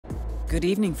Good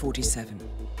evening, 47.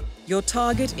 Your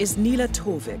target is Nila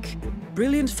Torvik,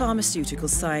 brilliant pharmaceutical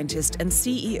scientist and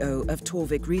CEO of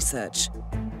Torvik Research.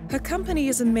 Her company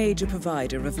is a major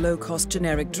provider of low-cost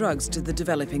generic drugs to the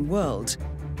developing world.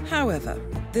 However,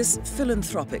 this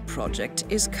philanthropic project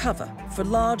is cover for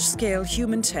large-scale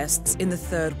human tests in the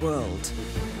Third World.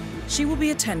 She will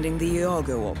be attending the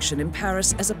Iago auction in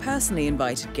Paris as a personally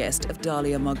invited guest of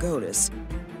Dalia Margolis.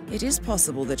 It is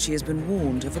possible that she has been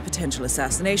warned of a potential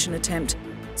assassination attempt,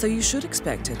 so you should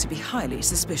expect her to be highly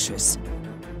suspicious.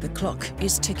 The clock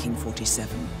is ticking,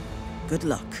 47. Good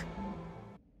luck.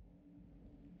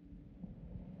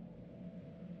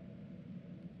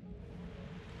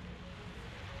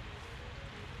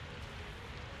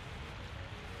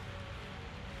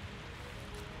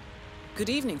 Good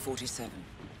evening, 47.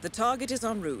 The target is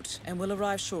en route and will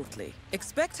arrive shortly.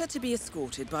 Expect her to be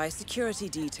escorted by a security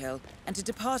detail and to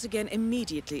depart again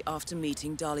immediately after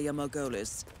meeting Dalia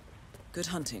Margolis. Good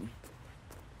hunting.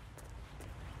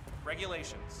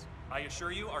 Regulations. I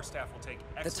assure you our staff will take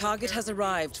excellent The target care has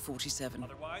arrived, 47.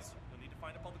 Otherwise, you'll need to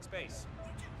find a public space.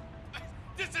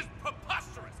 This is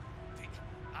preposterous!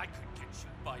 I could get you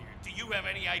fired. Do you have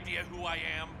any idea who I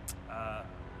am?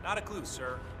 Not a clue,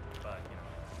 sir, but, you know.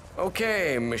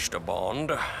 Okay, Mr.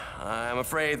 Bond. I'm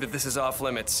afraid that this is off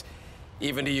limits,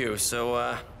 even to you,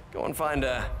 so, go and find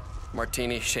a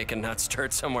martini shaken not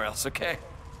stirred somewhere else, okay?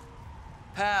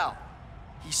 Pal,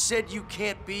 he said you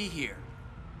can't be here.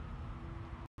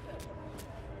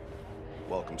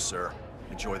 Welcome, sir.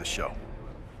 Enjoy the show.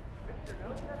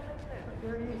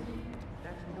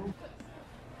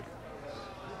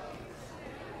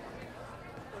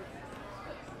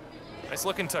 Nice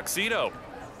looking tuxedo.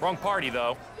 Wrong party,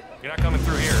 though. You're not coming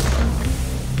through here.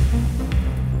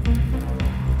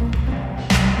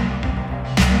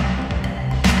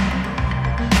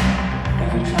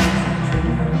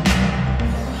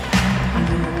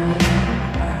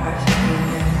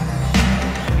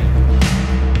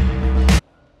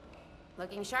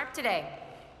 Looking sharp today.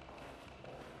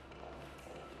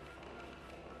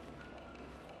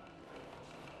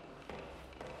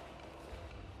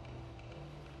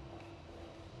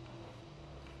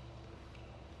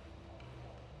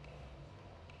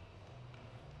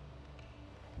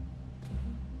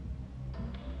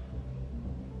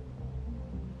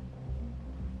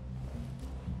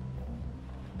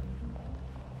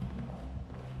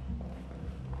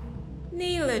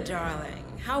 Nila, darling,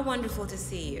 how wonderful to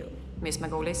see you. Miss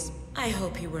Margolis, I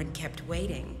hope you weren't kept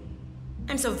waiting.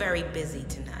 I'm so very busy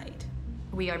tonight.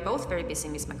 we are both very busy,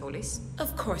 Miss Margolis.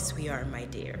 Of course we are, my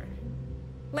dear.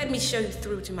 Let me show you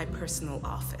through to my personal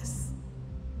office.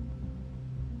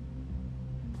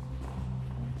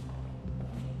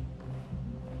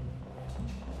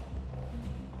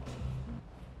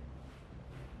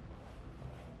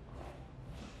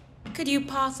 Could you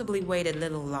possibly wait a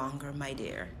little longer, my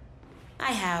dear?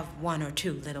 I have one or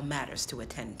two little matters to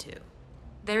attend to.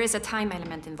 There is a time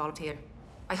element involved here.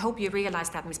 I hope you realize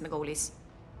that, Miss Margolis.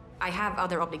 I have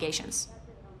other obligations.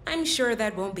 I'm sure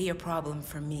that won't be a problem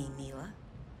for me, Nila.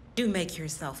 Do make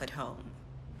yourself at home.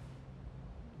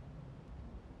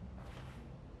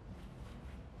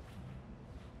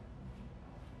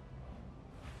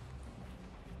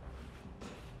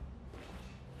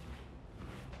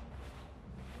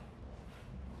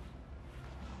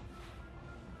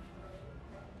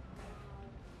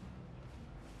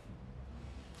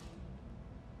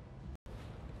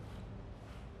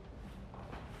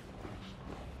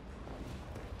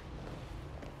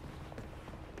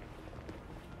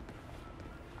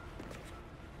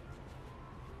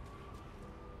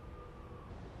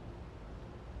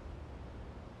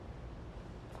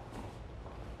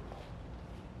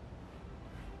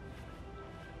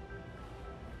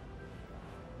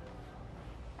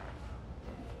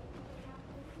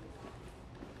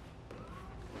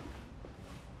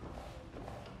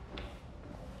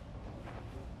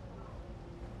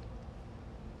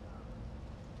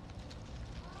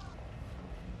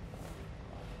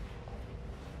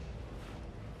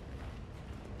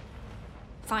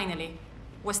 Finally.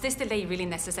 Was this delay really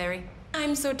necessary?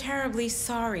 I'm so terribly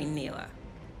sorry, Nila.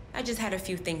 I just had a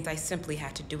few things I simply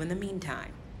had to do in the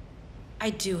meantime. I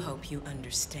do hope you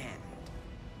understand.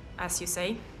 As you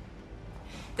say.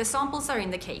 The samples are in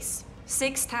the case.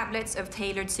 6 tablets of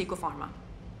tailored psychopharma.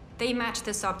 They match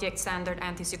the subject's standard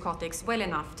antipsychotics well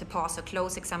enough to pass a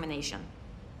close examination.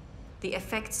 The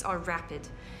effects are rapid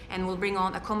and will bring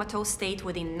on a comatose state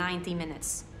within 90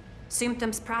 minutes.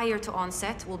 Symptoms prior to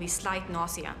onset will be slight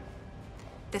nausea.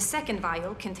 The second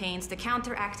vial contains the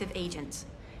counteractive agent.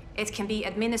 It can be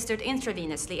administered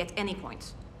intravenously at any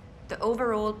point. The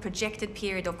overall projected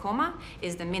period of coma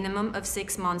is the minimum of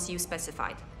 6 months you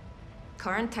specified.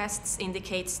 Current tests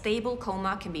indicate stable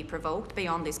coma can be provoked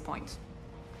beyond this point.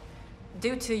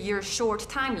 Due to your short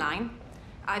timeline,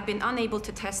 I've been unable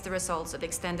to test the results of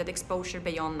extended exposure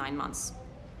beyond 9 months.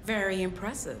 Very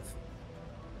impressive.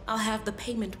 I'll have the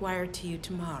payment wired to you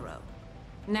tomorrow.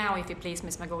 Now, if you please,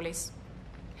 Miss Margolis.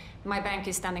 My bank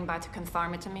is standing by to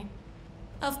confirm it to me.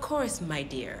 Of course, my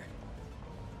dear.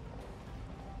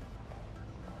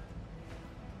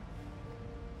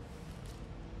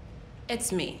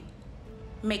 It's me.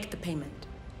 Make the payment.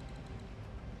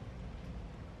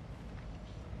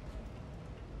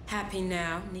 Happy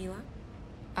now, Neela?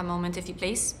 A moment, if you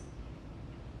please.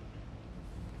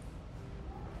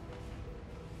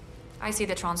 I see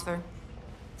the transfer.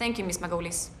 Thank you, Miss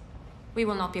Margolis. We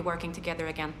will not be working together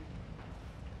again.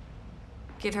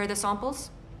 Give her the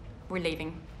samples. We're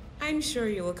leaving. I'm sure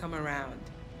you will come around.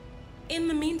 In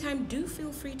the meantime, do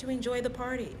feel free to enjoy the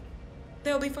party.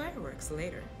 There'll be fireworks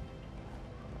later.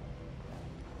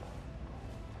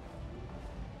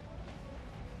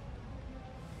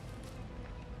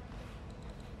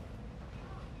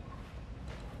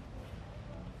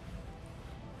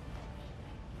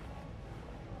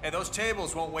 Hey, those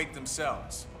tables won't wait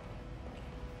themselves.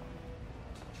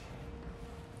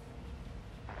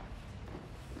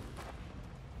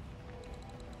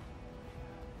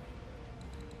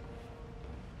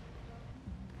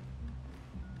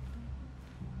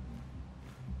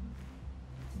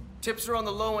 Tips are on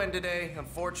the low end today,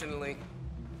 unfortunately.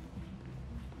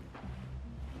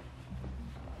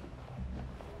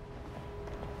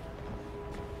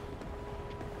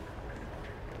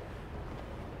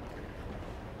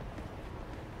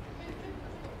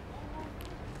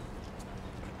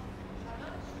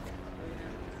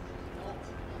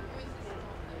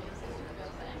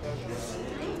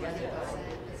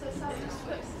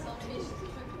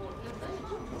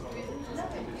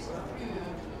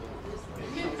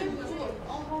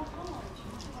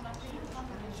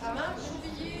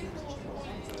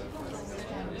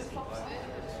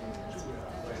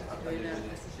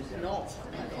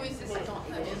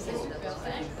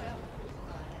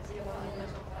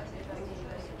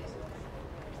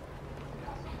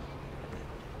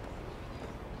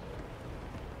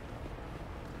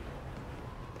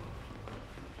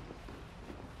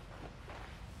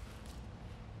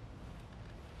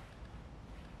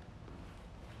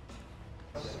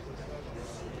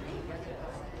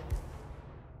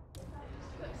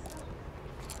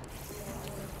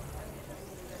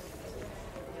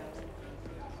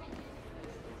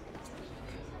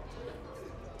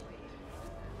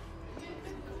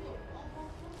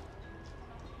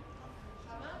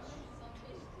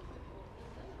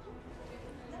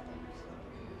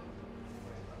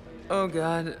 Oh,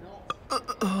 God.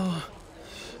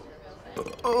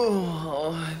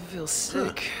 Oh, I feel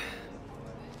sick.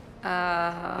 You're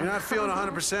not feeling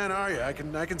 100%, are you?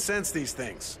 I can sense these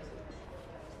things.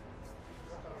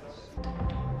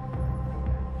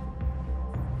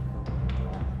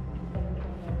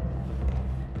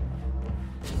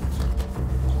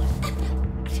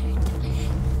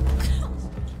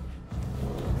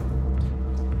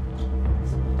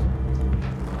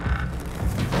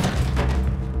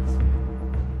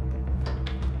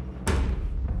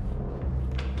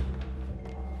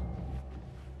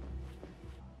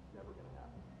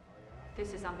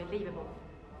 This is unbelievable.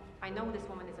 I know this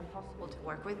woman is impossible to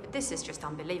work with, but this is just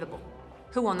unbelievable.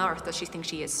 Who on earth does she think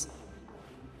she is?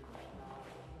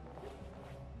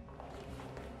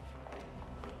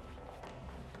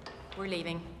 We're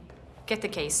leaving. Get the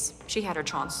case. She had her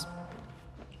chance.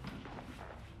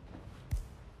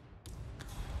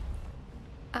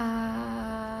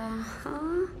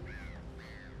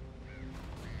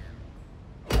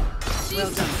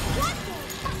 Well done.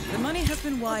 The money has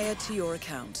been wired to your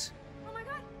account. Oh my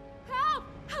God! Help!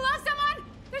 Hello, someone!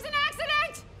 There's an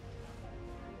accident!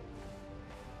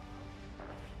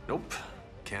 Nope.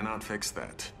 Cannot fix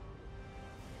that.